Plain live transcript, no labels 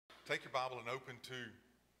Take your Bible and open to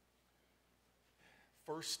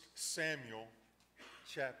 1 Samuel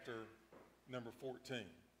chapter number 14.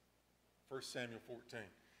 1 Samuel 14.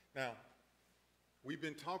 Now, we've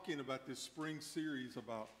been talking about this spring series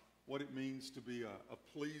about what it means to be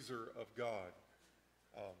a pleaser of God.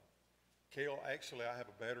 Kale, actually, I have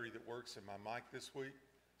a battery that works in my mic this week,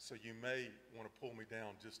 so you may want to pull me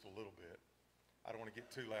down just a little bit. I don't want to get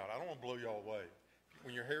too loud. I don't want to blow y'all away.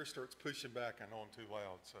 When your hair starts pushing back, I know I'm too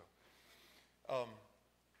loud. So,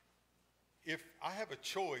 if I have a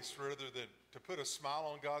choice rather than to put a smile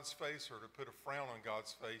on God's face or to put a frown on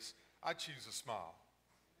God's face, I choose a smile.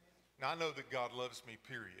 Now, I know that God loves me,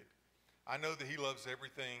 period. I know that he loves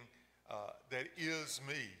everything that is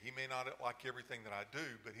me. He may not like everything that I do,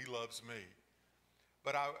 but he loves me.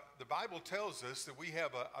 But the Bible tells us that we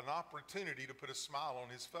have an opportunity to put a smile on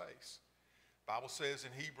his face. The Bible says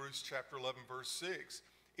in Hebrews chapter 11, verse 6,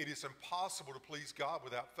 it is impossible to please God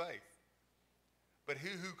without faith. But he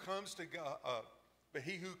who comes to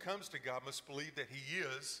God must believe that he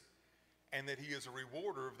is, and that he is a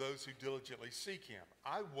rewarder of those who diligently seek him.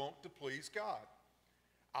 I want to please God.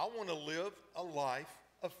 I want to live a life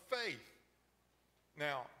of faith.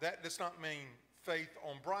 Now, that does not mean faith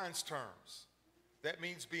on Brian's terms. That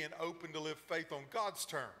means being open to live faith on God's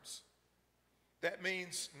terms. That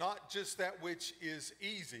means not just that which is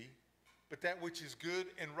easy, but that which is good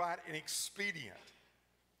and right and expedient.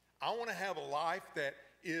 I want to have a life that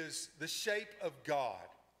is the shape of God,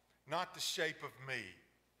 not the shape of me.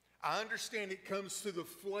 I understand it comes through the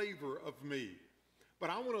flavor of me,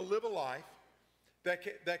 but I want to live a life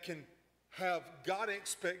that can have God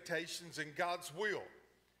expectations and God's will.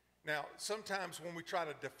 Now, sometimes when we try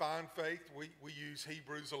to define faith, we use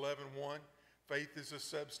Hebrews 11:1. Faith is the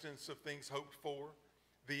substance of things hoped for,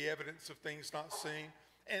 the evidence of things not seen.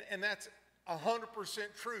 And that's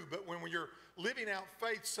 100% true, but when you're living out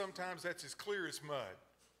faith, sometimes that's as clear as mud.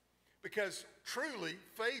 Because truly,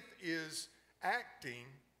 faith is acting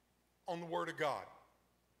on the Word of God,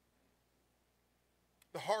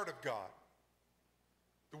 the heart of God,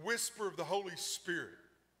 the whisper of the Holy Spirit.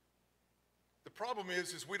 The problem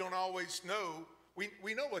is we don't always know.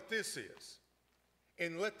 We know what this is.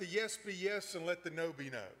 And let the yes be yes and let the no be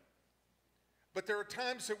no. But there are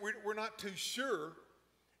times that we're not too sure,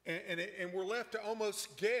 and we're left to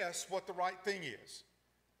almost guess what the right thing is.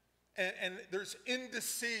 And there's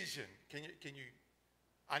indecision. Can you?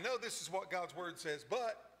 I know this is what God's Word says,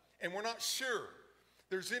 and we're not sure.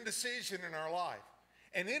 There's indecision in our life.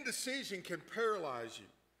 And indecision can paralyze you.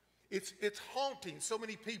 It's haunting so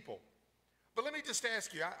many people. But let me just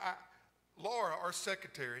ask you, Laura, our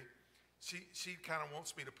secretary, she kind of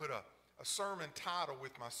wants me to put a sermon title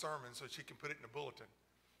with my sermon so she can put it in the bulletin.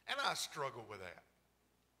 And I struggle with that.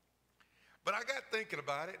 But I got thinking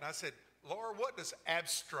about it, and I said, Laura, what does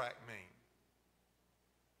abstract mean?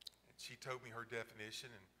 And she told me her definition,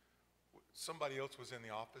 and somebody else was in the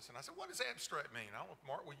office, and I said, what does abstract mean? I don't know,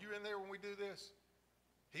 Mark, were you in there when we do this?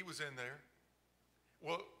 He was in there.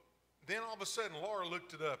 Well, then all of a sudden, Laura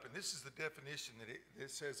looked it up, and this is the definition that it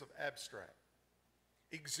says of abstract.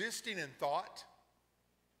 Existing in thought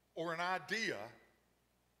or an idea.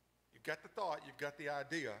 You've got the thought, you've got the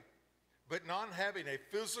idea, but not having a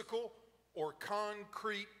physical or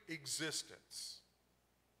concrete existence.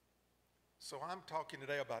 So I'm talking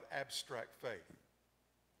today about abstract faith.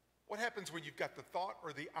 What happens when you've got the thought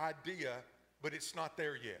or the idea, but it's not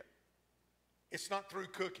there yet? It's not through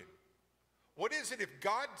cooking. What is it if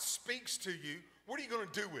God speaks to you? What are you going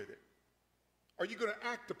to do with it? Are you going to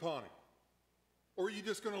act upon it? Or are you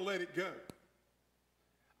just going to let it go?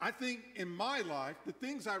 I think in my life, the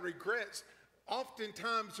things I regret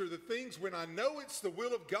oftentimes are the things when I know it's the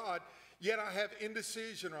will of God, yet I have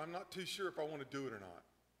indecision or I'm not too sure if I want to do it or not.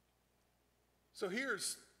 So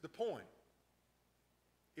here's the point.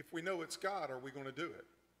 If we know it's God, are we going to do it?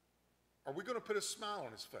 Are we going to put a smile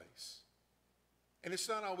on his face? And it's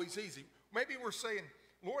not always easy. Maybe we're saying,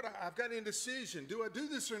 Lord, I've got indecision. Do I do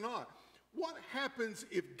this or not? What happens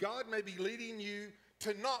if God may be leading you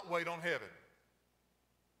to not wait on heaven?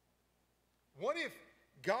 What if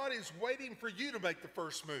God is waiting for you to make the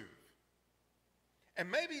first move? And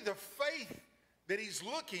maybe the faith that he's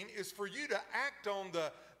looking is for you to act on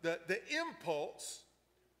the impulse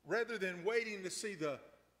rather than waiting to see the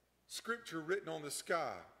scripture written on the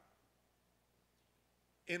sky.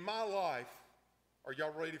 In my life, are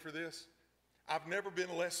y'all ready for this? I've never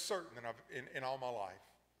been less certain than in all my life.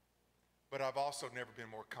 But I've also never been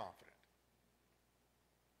more confident.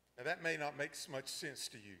 Now that may not make much sense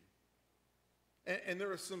to you. And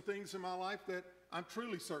there are some things in my life that I'm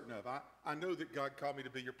truly certain of. I know that God called me to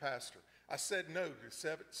be your pastor. I said no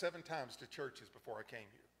to seven times to churches before I came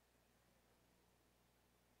here.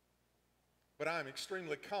 But I am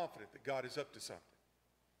extremely confident that God is up to something.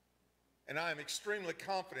 And I am extremely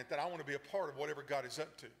confident that I want to be a part of whatever God is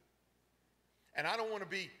up to. And I don't want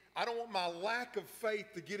my lack of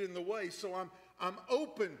faith to get in the way, so I'm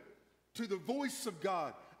open to the voice of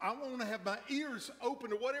God. I want to have my ears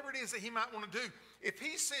open to whatever it is that he might want to do. If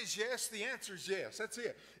he says yes, the answer is yes. That's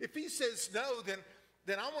it. If he says no,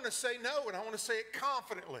 then I want to say no, and I want to say it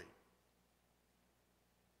confidently.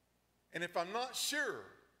 And if I'm not sure,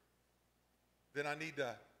 then I need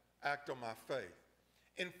to act on my faith.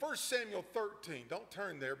 In 1 Samuel 13, don't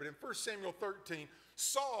turn there, but in 1 Samuel 13,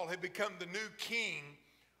 Saul had become the new king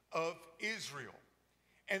of Israel.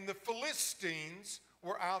 And the Philistines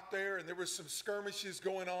were out there, and there were some skirmishes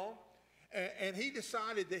going on. And he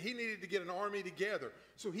decided that he needed to get an army together.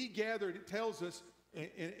 So he gathered, it tells us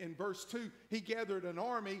in verse 2, he gathered an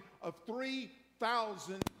army of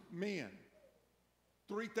 3,000 men.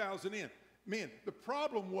 3,000 men. The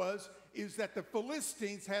problem is that the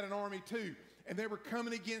Philistines had an army too, and they were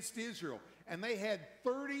coming against Israel, and they had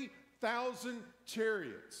 30,000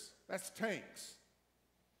 chariots. That's tanks.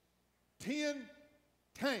 10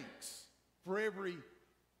 tanks for every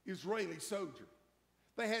Israeli soldier.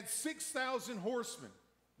 They had 6,000 horsemen.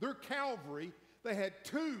 Their cavalry, they had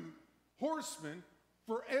 2 horsemen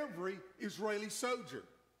for every Israeli soldier.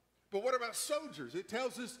 But what about soldiers? It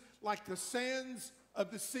tells us like the sands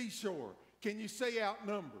of the seashore. Can you say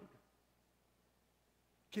outnumbered?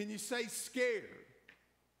 Can you say scared?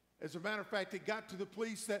 As a matter of fact, it got to the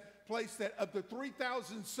place that of the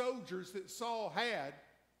 3,000 soldiers that Saul had,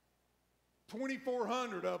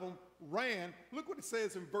 2,400 of them ran. Look what it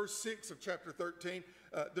says in verse 6 of chapter 13.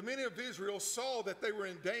 The men of Israel saw that they were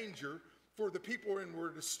in danger, for the people were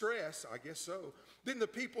in distress, I guess so. Then the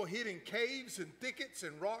people hid in caves and thickets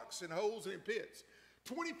and rocks and holes and in pits.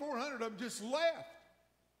 2,400 of them just left.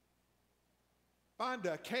 Find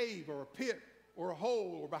a cave or a pit or a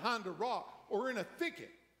hole or behind a rock or in a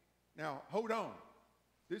thicket. Now, hold on.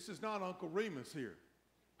 This is not Uncle Remus here.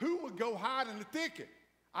 Who would go hide in the thicket?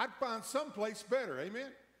 I'd find someplace better,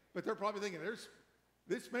 amen? But they're probably thinking,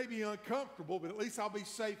 this may be uncomfortable, but at least I'll be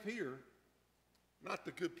safe here. Not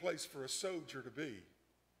the good place for a soldier to be.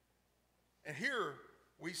 And here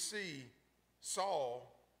we see Samuel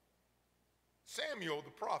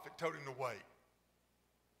the prophet told him to wait.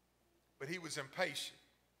 But he was impatient,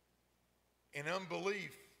 in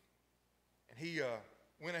unbelief, and he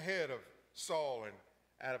went ahead of Saul, and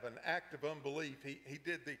out of an act of unbelief,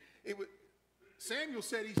 Samuel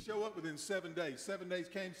said he'd show up within 7 days. 7 days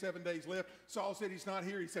came, 7 days left. Saul said he's not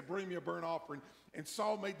here. He said, bring me a burnt offering. And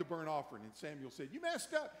Saul made the burnt offering. And Samuel said, you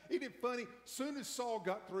messed up. Isn't it funny? As soon as Saul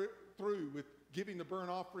got through with giving the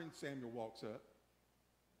burnt offering, Samuel walks up.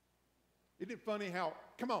 Isn't it funny how,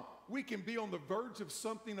 come on, we can be on the verge of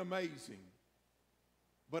something amazing,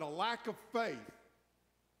 but a lack of faith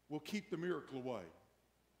will keep the miracle away.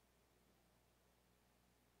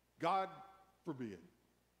 God forbid.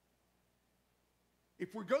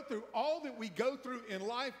 If we go through all that we go through in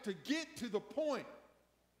life to get to the point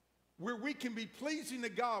where we can be pleasing to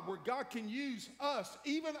God, where God can use us,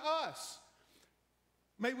 even us,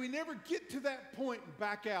 may we never get to that point and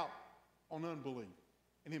back out on unbelief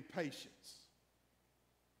and impatience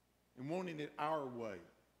and wanting it our way.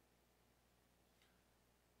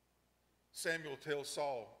 Samuel tells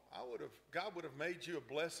Saul, God would have made you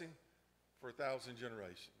a blessing for 1,000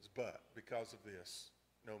 generations, but because of this,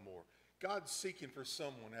 no more. God's seeking for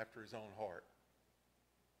someone after his own heart.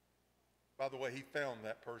 By the way, he found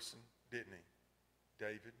that person, didn't he?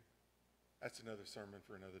 David. That's another sermon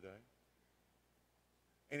for another day.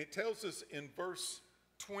 And it tells us in verse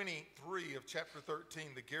 23 of chapter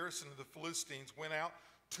 13, the garrison of the Philistines went out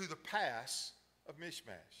to the pass of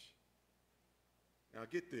Michmash. Now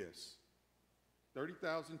get this.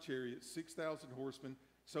 30,000 chariots, 6,000 horsemen,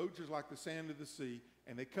 soldiers like the sand of the sea,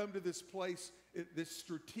 and they come to this place, this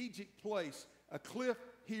strategic place, a cliff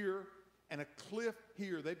here and a cliff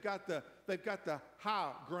here. They've got the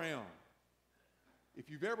high ground. If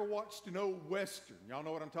you've ever watched an old Western, y'all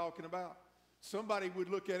know what I'm talking about? Somebody would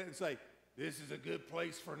look at it and say, this is a good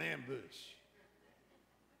place for an ambush.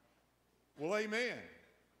 Well, amen.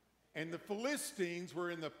 And the Philistines were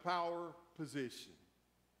in the power position,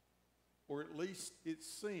 or at least it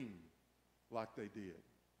seemed like they did.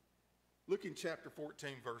 Look in chapter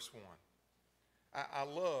 14, verse 1. I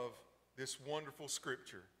love this wonderful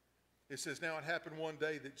scripture. It says, now it happened one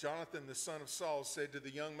day that Jonathan, the son of Saul, said to the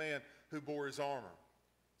young man who bore his armor.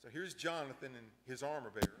 So here's Jonathan and his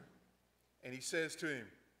armor bearer. And he says to him,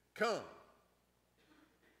 come,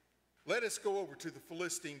 let us go over to the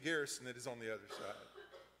Philistine garrison that is on the other side.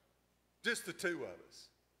 Just the two of us.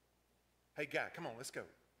 Hey, guy, come on, let's go.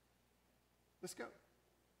 Let's go.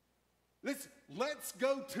 Let's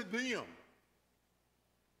go to them.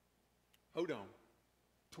 Hold on.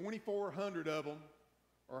 2,400 of them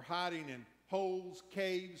are hiding in holes,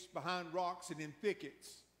 caves, behind rocks, and in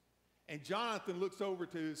thickets. And Jonathan looks over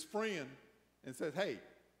to his friend and says, hey,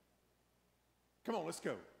 come on, let's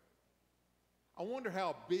go. I wonder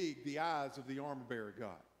how big the eyes of the armor bearer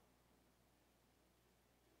got.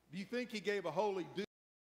 Do you think he gave a holy do?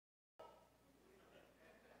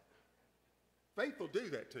 Faith will do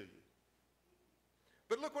that to you.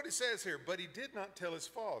 But look what it says here. But he did not tell his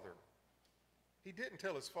father. He didn't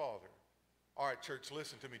tell his father. All right, church,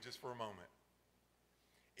 listen to me just for a moment.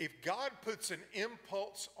 If God puts an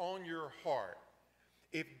impulse on your heart,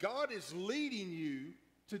 if God is leading you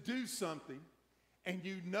to do something and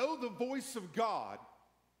you know the voice of God,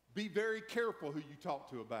 be very careful who you talk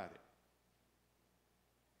to about it.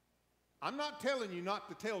 I'm not telling you not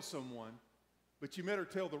to tell someone, but you better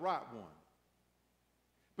tell the right one.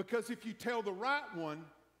 Because if you tell the right one,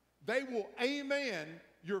 they will amen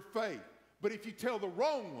your faith. But if you tell the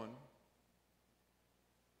wrong one,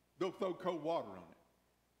 they'll throw cold water on it.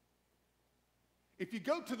 If you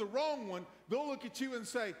go to the wrong one, they'll look at you and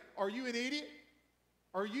say, are you an idiot?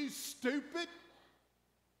 Are you stupid?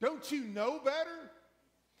 Don't you know better?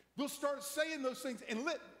 They'll start saying those things. And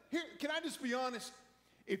here, can I just be honest?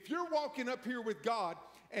 If you're walking up here with God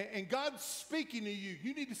and God's speaking to you,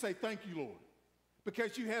 you need to say, thank you, Lord.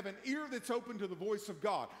 Because you have an ear that's open to the voice of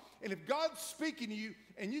God. And if God's speaking to you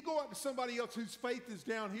and you go out to somebody else whose faith is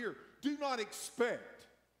down here, do not expect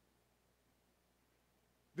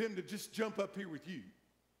them to just jump up here with you.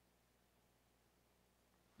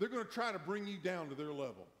 They're going to try to bring you down to their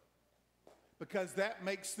level because that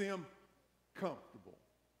makes them comfortable.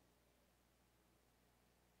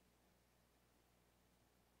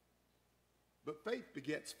 But faith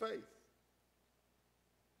begets faith.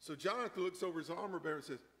 So Jonathan looks over his armor bearer and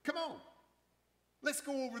says, come on, let's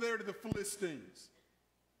go over there to the Philistines.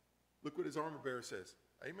 Look what his armor bearer says.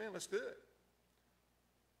 Amen, let's do it.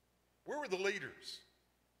 Where were the leaders?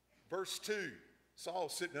 Verse 2, Saul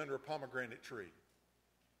sitting under a pomegranate tree.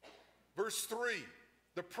 Verse 3,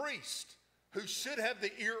 the priest who should have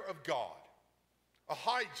the ear of God.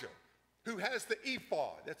 Ahijah, who has the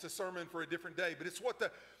ephod. That's a sermon for a different day, but it's what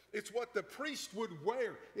the priest would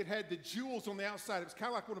wear. It had the jewels on the outside. It was kind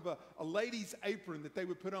of like one of a lady's apron that they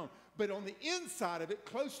would put on. But on the inside of it,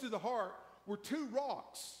 close to the heart, were two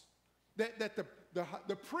rocks that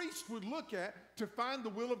the priest would look at to find the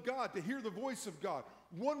will of God, to hear the voice of God.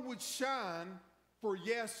 One would shine for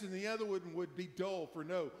yes, and the other one would be dull for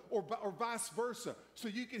no, or vice versa. So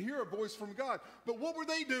you could hear a voice from God. But what were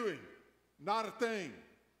they doing? Not a thing.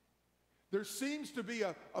 There seems to be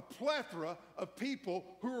a plethora of people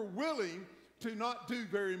who are willing to not do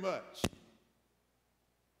very much.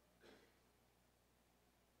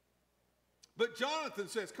 But Jonathan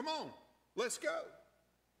says, come on, let's go.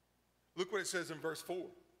 Look what it says in verse 4.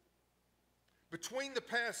 Between the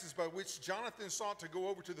passes by which Jonathan sought to go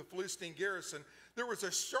over to the Philistine garrison, there was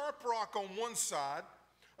a sharp rock on one side,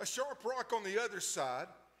 a sharp rock on the other side,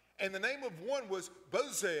 and the name of one was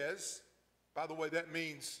Bozez. By the way, that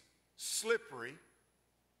means slippery.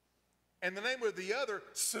 And the name of the other,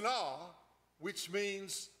 Sanah, which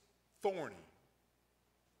means thorny.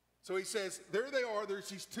 So he says, there they are. There's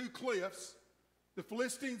these two cliffs. The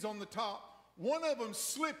Philistines on the top. One of them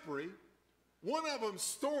slippery. One of them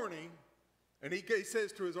thorny. And he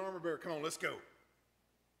says to his armor bearer, come on, let's go.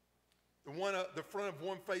 The front of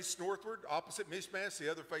one faced northward, opposite Michmash.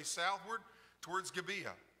 The other faced southward, towards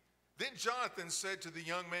Gibeah. Then Jonathan said to the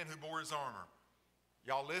young man who bore his armor,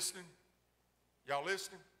 y'all listening? Y'all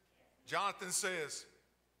listening? Jonathan says,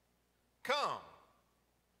 come,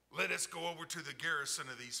 let us go over to the garrison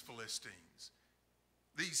of these Philistines,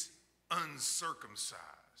 these uncircumcised.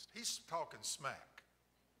 He's talking smack.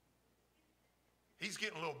 He's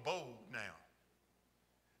getting a little bold now.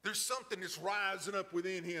 There's something that's rising up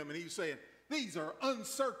within him, and he's saying, these are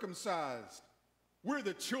uncircumcised. We're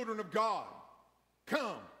the children of God.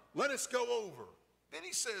 Come, let us go over. Then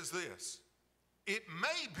he says this, it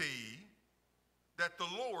may be that the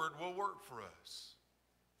Lord will work for us.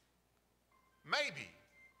 Maybe.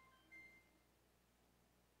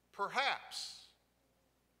 Perhaps.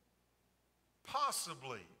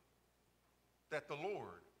 Possibly that the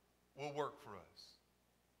Lord will work for us.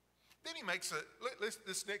 Then he makes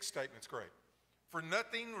this next statement's great. For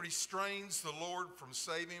nothing restrains the Lord from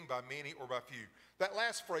saving by many or by few. That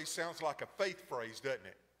last phrase sounds like a faith phrase, doesn't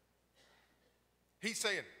it? He's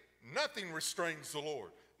saying, nothing restrains the Lord.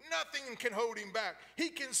 Nothing can hold him back. He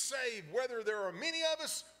can save whether there are many of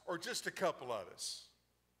us or just a couple of us.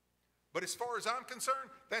 But as far as I'm concerned,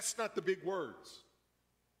 that's not the big words.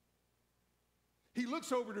 He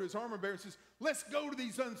looks over to his armor bearer and says, let's go to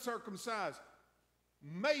these uncircumcised.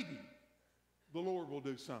 Maybe the Lord will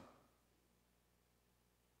do something.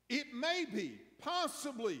 It may be,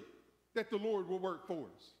 possibly, that the Lord will work for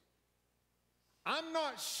us. I'm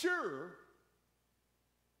not sure,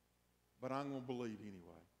 but I'm going to believe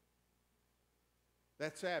anyway.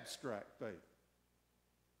 That's abstract faith.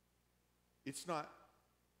 It's not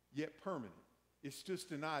yet permanent. It's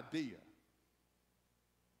just an idea.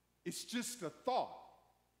 It's just a thought.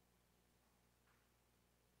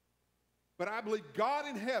 But I believe God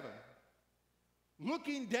in heaven,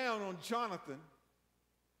 looking down on Jonathan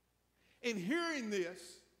and hearing this,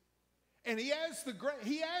 and he has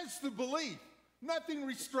the belief. Nothing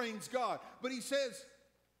restrains God. But he says,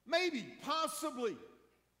 maybe, possibly,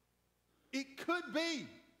 it could be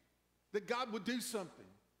that God would do something.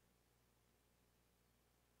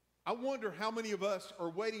 I wonder how many of us are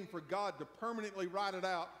waiting for God to permanently write it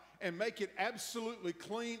out and make it absolutely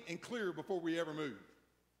clean and clear before we ever move.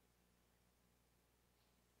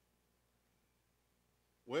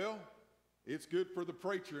 Well, it's good for the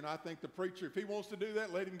preacher, and I think the preacher, if he wants to do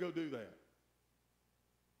that, let him go do that.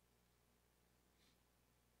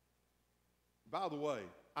 By the way,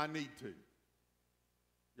 I need to.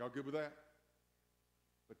 Y'all good with that?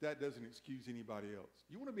 But that doesn't excuse anybody else.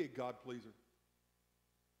 You want to be a God pleaser?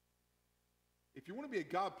 If you want to be a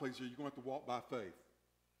God pleaser, you're going to have to walk by faith.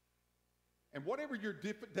 And whatever your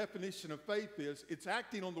definition of faith is, it's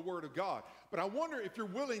acting on the Word of God. But I wonder if you're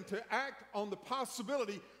willing to act on the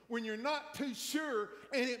possibility when you're not too sure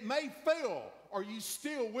and it may fail. Are you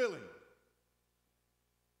still willing?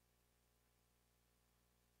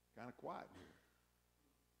 Kind of quiet here.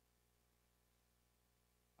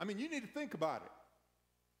 I mean, you need to think about it.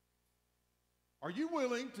 Are you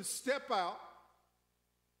willing to step out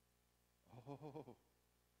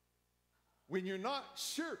when you're not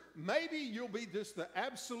sure? Maybe you'll be just the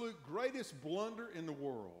absolute greatest blunder in the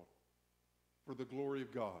world for the glory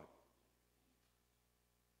of God.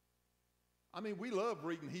 I mean, we love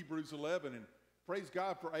reading Hebrews 11 and praise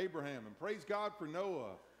God for Abraham and praise God for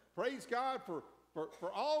Noah. Praise God for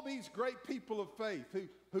all these great people of faith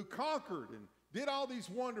who conquered and did all these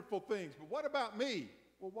wonderful things. But what about me?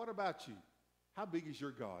 Well, what about you? How big is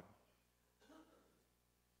your God?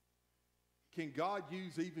 Can God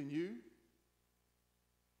use even you?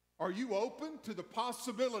 Are you open to the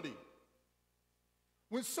possibility?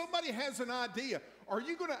 When somebody has an idea, are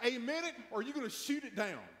you going to amen it or are you going to shoot it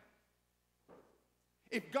down?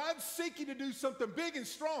 If God's seeking to do something big and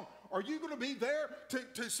strong, are you going to be there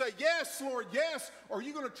to say, yes, Lord, yes? Or are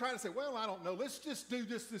you going to try to say, well, I don't know, let's just do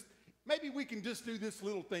this. Maybe we can just do this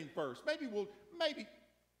little thing first. Maybe.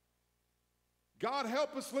 God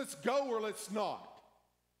help us, let's go or let's not.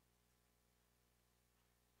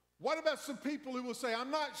 What about some people who will say,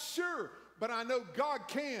 I'm not sure, but I know God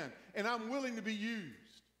can, and I'm willing to be used?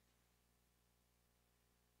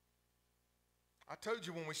 I told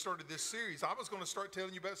you when we started this series, I was going to start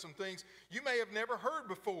telling you about some things you may have never heard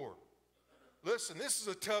before. Listen, this is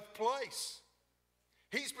a tough place.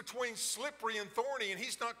 He's between slippery and thorny, and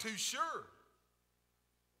he's not too sure.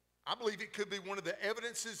 I believe it could be one of the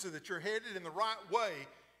evidences that you're headed in the right way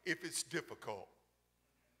if it's difficult.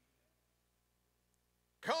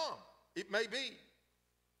 Come, it may be.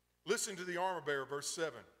 Listen to the armor bearer, verse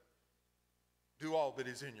 7. Do all that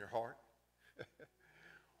is in your heart.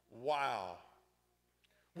 Wow.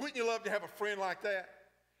 Wouldn't you love to have a friend like that?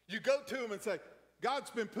 You go to him and say,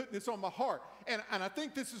 God's been putting this on my heart, and I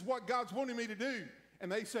think this is what God's wanting me to do.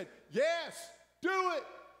 And they said, yes, do it.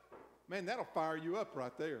 Man, that'll fire you up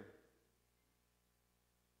right there.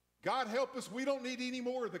 God help us, we don't need any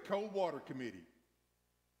more of the cold water committee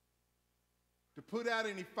to put out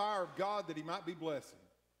any fire of God that he might be blessing.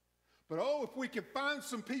 But oh, if we can find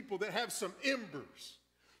some people that have some embers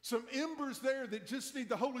there that just need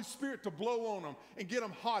the Holy Spirit to blow on them and get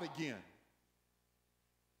them hot again.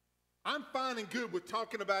 I'm fine and good with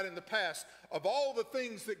talking about in the past of all the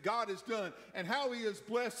things that God has done and how he has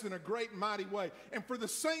blessed in a great and mighty way. And for the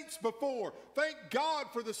saints before, thank God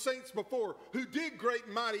for the saints before who did great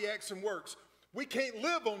and mighty acts and works. We can't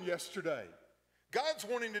live on yesterday. God's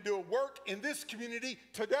wanting to do a work in this community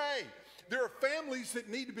today. There are families that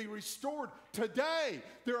need to be restored today.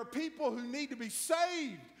 There are people who need to be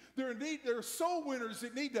saved. There are soul winners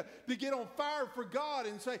that need to get on fire for God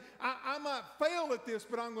and say, I might fail at this,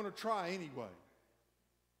 but I'm going to try anyway.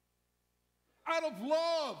 Out of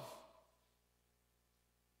love.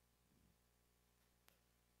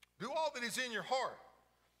 Do all that is in your heart.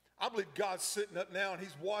 I believe God's sitting up now and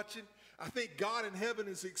he's watching. I think God in heaven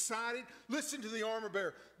is excited. Listen to the armor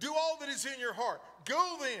bearer. Do all that is in your heart.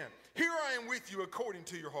 Go then. Here I am with you according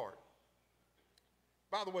to your heart.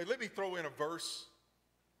 By the way, let me throw in a verse.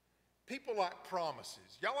 People like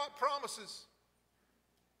promises. Y'all like promises?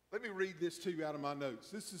 Let me read this to you out of my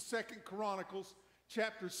notes. This is 2 Chronicles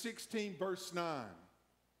chapter 16, verse 9.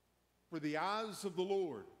 For the eyes of the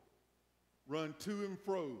Lord run to and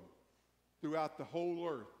fro throughout the whole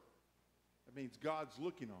earth. That means God's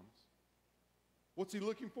looking on us. What's he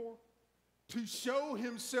looking for? To show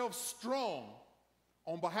himself strong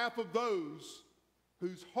on behalf of those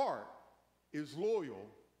whose heart is loyal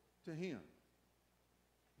to him.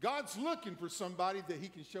 God's looking for somebody that he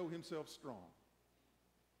can show himself strong.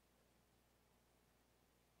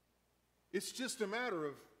 It's just a matter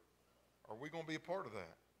of, are we going to be a part of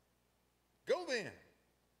that? Go then.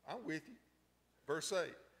 I'm with you. Verse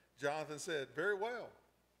 8, Jonathan said, very well.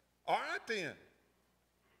 All right then.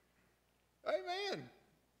 Amen.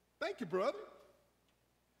 Thank you, brother.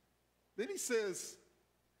 Then he says,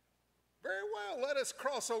 very well, let us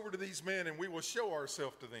cross over to these men and we will show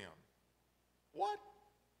ourselves to them. What?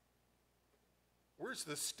 Where's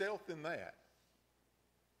the stealth in that?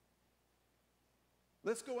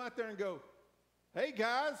 Let's go out there and go, hey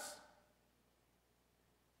guys.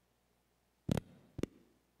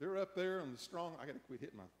 They're up there on the strong, I got to quit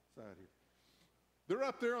hitting my side here. They're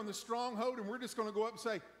up there on the stronghold and we're just going to go up and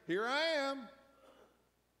say, here I am.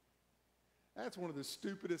 That's one of the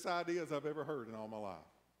stupidest ideas I've ever heard in all my life.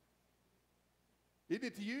 Isn't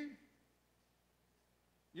it to you?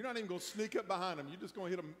 You're not even going to sneak up behind them. You're just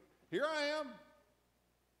going to hit them, here I am.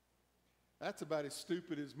 That's about as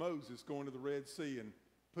stupid as Moses going to the Red Sea and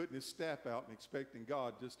putting his staff out and expecting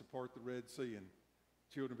God just to part the Red Sea and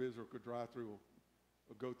children of Israel could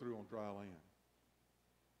go through on dry land.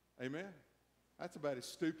 Amen? That's about as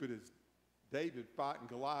stupid as David fighting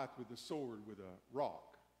Goliath with a sword with a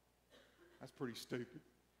rock. That's pretty stupid.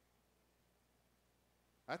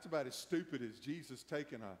 That's about as stupid as Jesus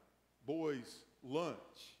taking a boy's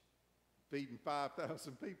lunch, feeding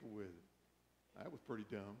 5,000 people with it. That was pretty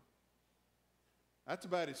dumb. That's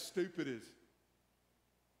about as stupid as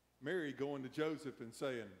Mary going to Joseph and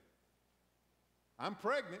saying, I'm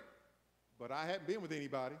pregnant, but I haven't been with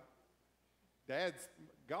anybody.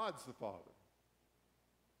 God's the father.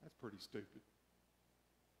 That's pretty stupid.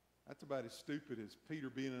 That's about as stupid as Peter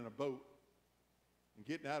being in a boat and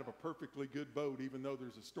getting out of a perfectly good boat even though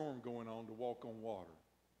there's a storm going on to walk on water.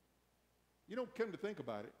 You don't come to think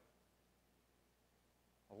about it.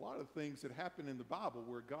 A lot of things that happen in the Bible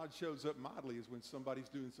where God shows up mightily is when somebody's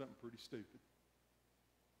doing something pretty stupid.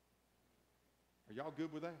 Are y'all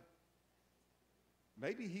good with that?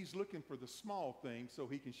 Maybe he's looking for the small things so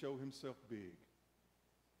he can show himself big.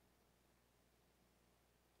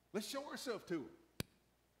 Let's show ourselves to him.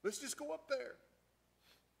 Let's just go up there.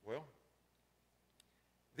 Well,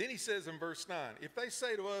 then he says in verse 9, if they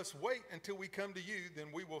say to us, wait until we come to you, then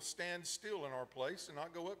we will stand still in our place and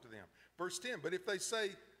not go up to them. Verse 10, but if they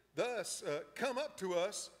say thus, come up to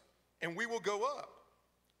us and we will go up,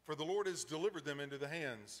 for the Lord has delivered them into the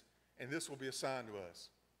hands, and this will be a sign to us.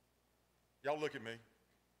 Y'all look at me.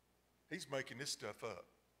 He's making this stuff up.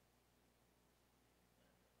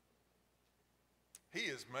 He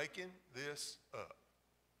is making this up.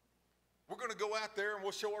 We're going to go out there and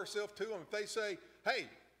we'll show ourselves to them. If they say, hey,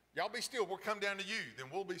 y'all be still, we'll come down to you, then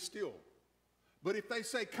we'll be still. But if they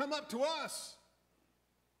say, come up to us,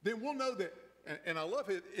 then we'll know that. And I love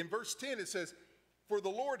it. In verse 10 it says, for the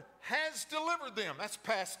Lord has delivered them. That's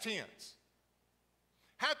past tense.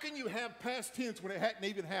 How can you have past tense when it hadn't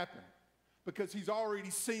even happened? Because he's already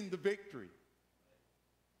seen the victory.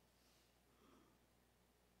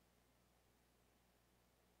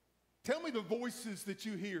 Tell me the voices that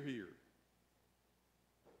you hear here.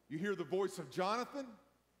 You hear the voice of Jonathan.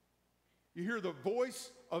 You hear the voice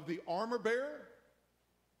of the armor bearer.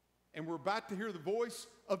 And we're about to hear the voice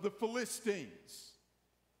of the Philistines.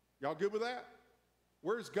 Y'all good with that?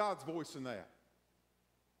 Where's God's voice in that?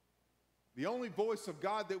 The only voice of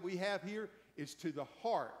God that we have here is to the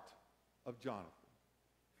heart of Jonathan.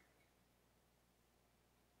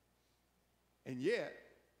 And yet,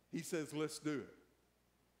 he says, let's do it.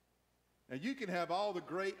 Now, you can have all the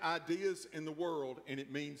great ideas in the world, and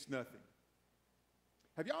it means nothing.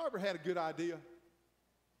 Have y'all ever had a good idea?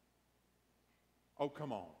 Oh,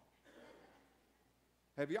 come on.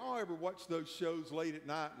 Have y'all ever watched those shows late at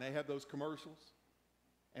night, and they have those commercials?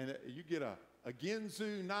 And you get a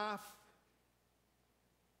Ginsu knife,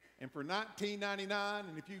 and for $19.99,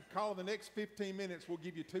 and if you call in the next 15 minutes, we'll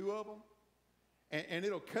give you 2 of them. And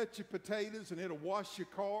it'll cut your potatoes, and it'll wash your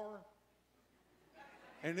car.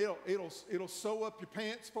 And it'll sew up your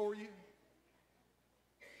pants for you.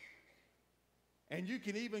 And you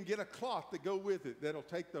can even get a cloth to go with it that'll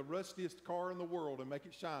take the rustiest car in the world and make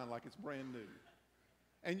it shine like it's brand new.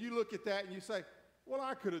 And you look at that and you say, well,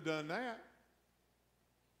 I could have done that.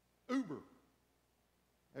 Uber.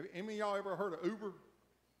 Have any of y'all ever heard of Uber?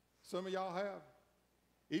 Some of y'all have.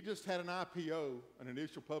 He just had an IPO, an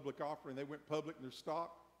initial public offering. They went public in their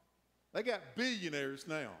stock. They got billionaires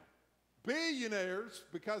now. Billionaires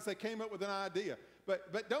because they came up with an idea.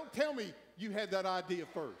 But don't tell me you had that idea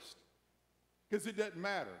first, because it doesn't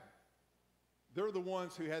matter. They're the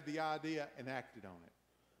ones who had the idea and acted on it.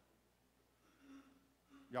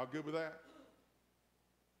 Y'all good with that?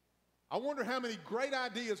 I wonder how many great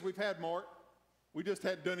ideas we've had, Mark. We just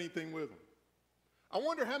hadn't done anything with them. I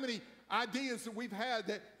wonder how many ideas that we've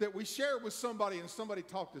had that we shared with somebody and somebody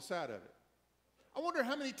talked us out of it. I wonder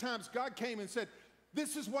how many times God came and said,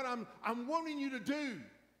 this is what I'm wanting you to do.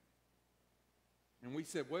 And we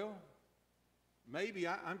said, well, maybe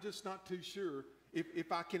I'm just not too sure.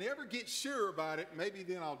 If I can ever get sure about it, maybe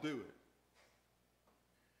then I'll do it.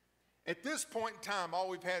 At this point in time, all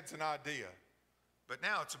we've had is an idea, but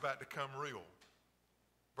now it's about to come real.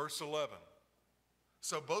 Verse 11.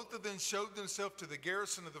 So both of them showed themselves to the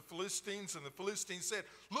garrison of the Philistines, and the Philistines said,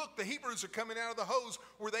 look, the Hebrews are coming out of the holes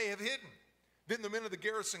where they have hidden. Then the men of the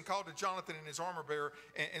garrison called to Jonathan and his armor bearer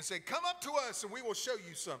and said, come up to us and we will show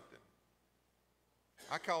you something.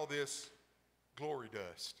 I call this glory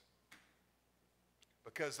dust,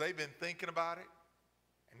 because they've been thinking about it,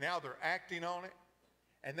 and now they're acting on it.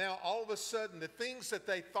 And now all of a sudden, the things that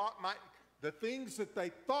they thought might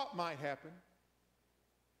happen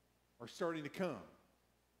are starting to come.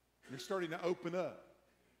 They're starting to open up.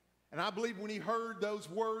 And I believe when he heard those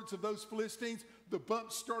words of those Philistines, the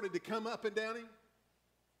bumps started to come up and down him.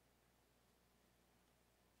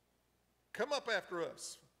 Come up after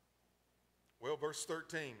us. Well, verse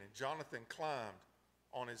 13, and Jonathan climbed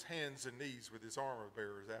on his hands and knees with his armor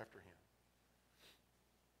bearers after him.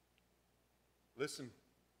 Listen,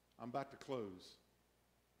 I'm about to close.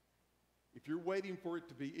 If you're waiting for it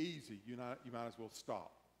to be easy, you might as well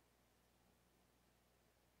stop.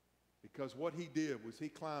 Because what he did was he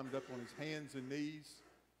climbed up on his hands and knees.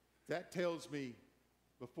 That tells me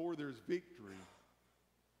before there's victory,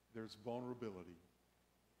 there's vulnerability.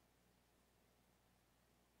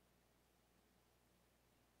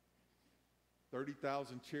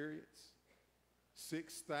 $30,000 chariots,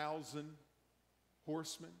 6,000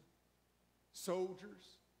 horsemen,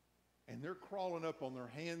 soldiers, and they're crawling up on their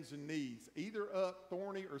hands and knees, either up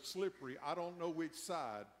thorny or slippery. I don't know which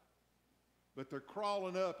side. But they're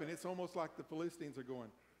crawling up, and it's almost like the Philistines are going,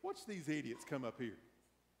 watch these idiots come up here.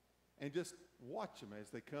 And just watch them as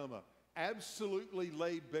they come up. Absolutely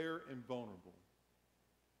laid bare and vulnerable.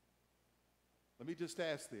 Let me just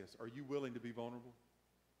ask this. Are you willing to be vulnerable?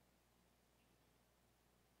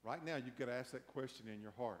 Right now, you've got to ask that question in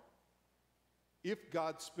your heart. If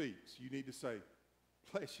God speaks, you need to say,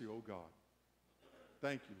 bless you, oh God.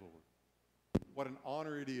 Thank you, Lord. What an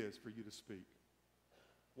honor it is for you to speak.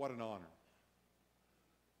 What an honor.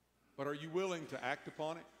 But are you willing to act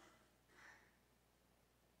upon it?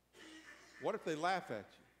 What if they laugh at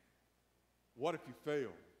you? What if you fail?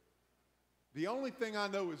 The only thing I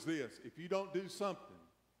know is this: if you don't do something,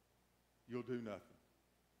 you'll do nothing.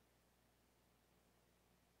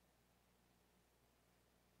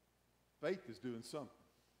 Faith is doing something.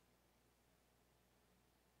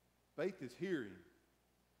 Faith is hearing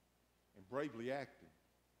and bravely acting.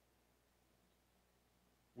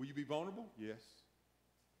 Will you be vulnerable? Yes.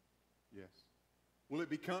 Yes. Will it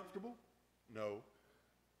be comfortable? No.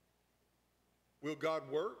 Will God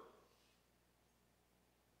work?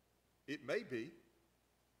 It may be.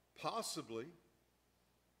 Possibly.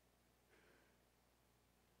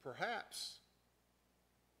 Perhaps.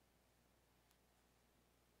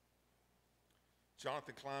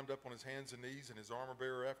 Jonathan climbed up on his hands and knees, and his armor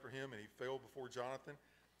bearer after him, and he fell before Jonathan.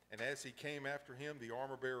 And as he came after him, the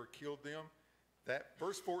armor bearer killed them. That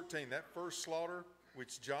verse 14, that first slaughter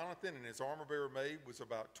which Jonathan and his armor bearer made was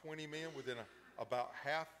about 20 men within about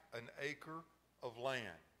half an acre of land.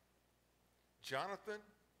 Jonathan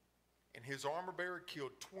and his armor bearer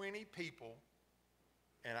killed 20 people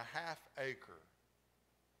in a half acre.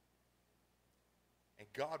 And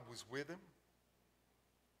God was with him.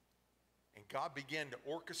 And God began to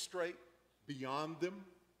orchestrate beyond them.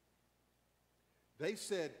 They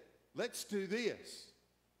said, let's do this.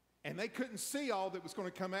 And they couldn't see all that was going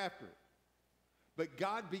to come after it. But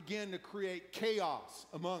God began to create chaos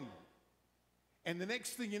among them. And the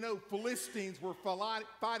next thing you know, Philistines were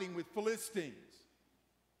fighting with Philistines.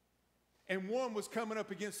 And one was coming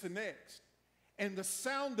up against the next. And the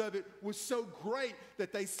sound of it was so great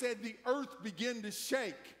that they said the earth began to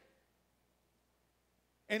shake.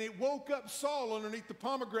 And it woke up Saul underneath the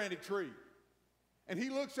pomegranate tree. And he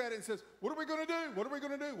looks at it and says, what are we going to do? What are we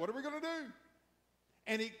going to do? What are we going to do?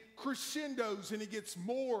 And it crescendos and it gets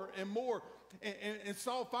more and more. And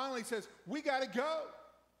Saul finally says, we got to go.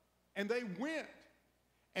 And they went.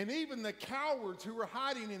 And even the cowards who were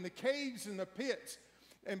hiding in the caves and the pits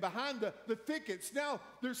and behind the thickets, now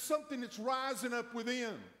there's something that's rising up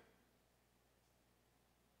within.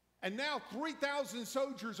 And now 3,000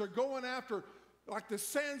 soldiers are going after like the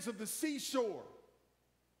sands of the seashore.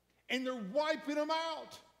 And they're wiping them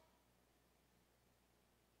out.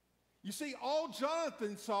 You see, all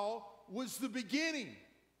Jonathan saw was the beginning.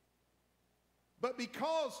 But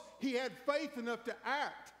because he had faith enough to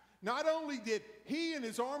act, not only did he and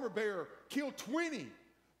his armor bearer kill 20,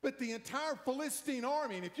 but the entire Philistine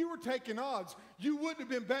army, and if you were taking odds, you wouldn't have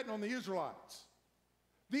been betting on the Israelites.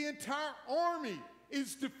 The entire army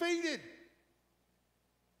is defeated.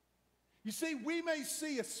 You see, we may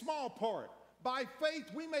see a small part. By faith,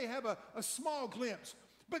 we may have a small glimpse,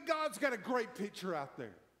 but God's got a great picture out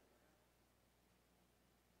there.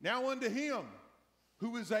 Now unto him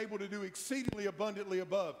who is able to do exceedingly abundantly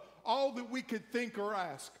above all that we could think or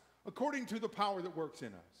ask, according to the power that works in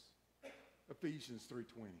us. Ephesians 3:20.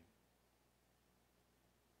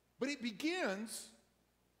 But it begins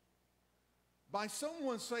by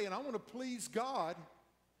someone saying, I want to please God,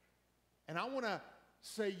 and I want to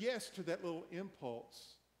say yes to that little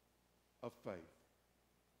impulse of faith.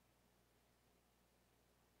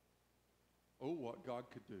 Oh, what God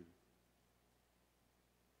could do.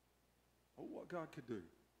 Oh, what God could do.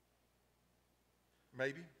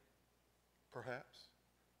 Maybe, perhaps,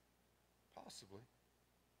 possibly.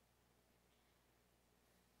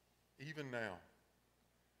 Even now,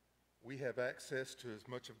 we have access to as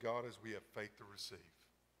much of God as we have faith to receive.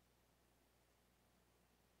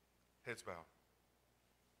 Heads bowed,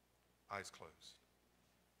 eyes closed.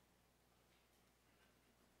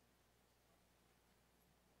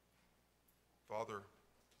 Father,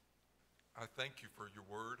 I thank you for your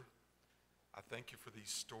word. I thank you for these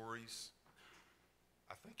stories.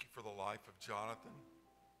 I thank you for the life of Jonathan.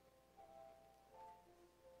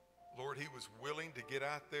 Lord, he was willing to get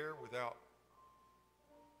out there without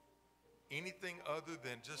anything other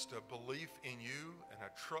than just a belief in you and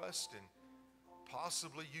a trust, and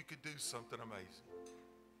possibly you could do something amazing.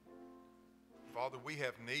 Father, we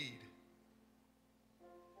have need.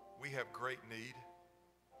 We have great need.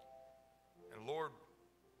 And Lord,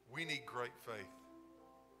 we need great faith.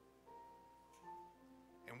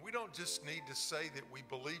 And we don't just need to say that we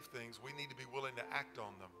believe things, we need to be willing to act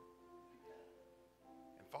on them.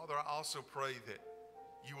 And Father, I also pray that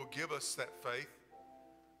you will give us that faith,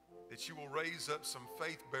 that you will raise up some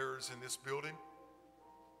faith bearers in this building.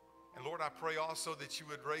 And Lord, I pray also that you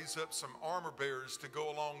would raise up some armor bearers to go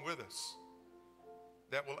along with us,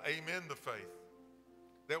 that will amen the faith,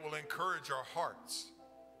 that will encourage our hearts.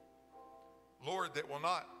 Lord, that will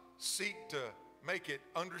not seek to make it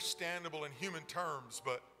understandable in human terms,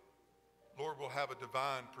 but Lord, will have a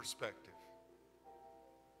divine perspective.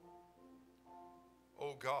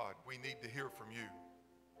 Oh God, we need to hear from you.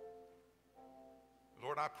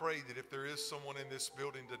 Lord, I pray that if there is someone in this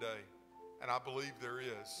building today, and I believe there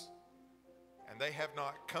is, and they have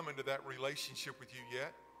not come into that relationship with you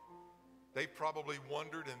yet, they've probably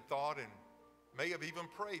wondered and thought and may have even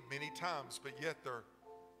prayed many times, but yet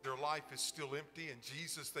their life is still empty, and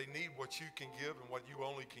Jesus, they need what you can give and what you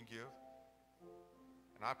only can give.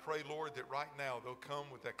 And I pray, Lord, that right now they'll come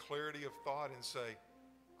with that clarity of thought and say,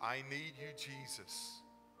 I need you, Jesus.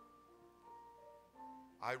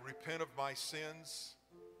 I repent of my sins.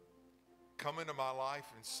 Come into my life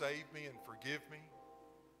and save me and forgive me.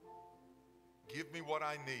 Give me what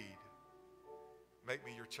I need. Make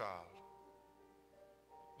me your child.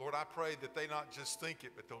 Lord, I pray that they not just think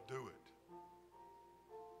it, but they'll do it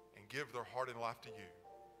and give their heart and life to you.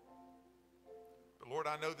 But Lord,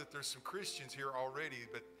 I know that there's some Christians here already,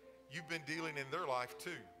 but you've been dealing in their life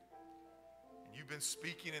too. And you've been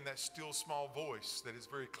speaking in that still small voice that is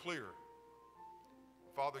very clear.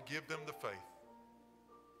 Father, give them the faith.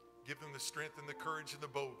 Give them the strength and the courage and the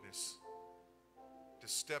boldness to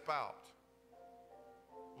step out.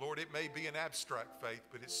 Lord, it may be an abstract faith,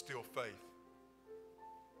 but it's still faith.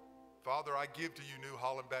 Father, I give to you New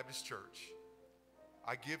Holland Baptist Church.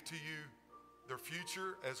 I give to you their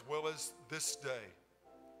future as well as this day.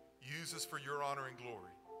 Use us for your honor and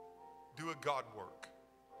glory. Do a God work.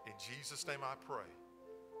 In Jesus' name I pray.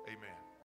 Amen.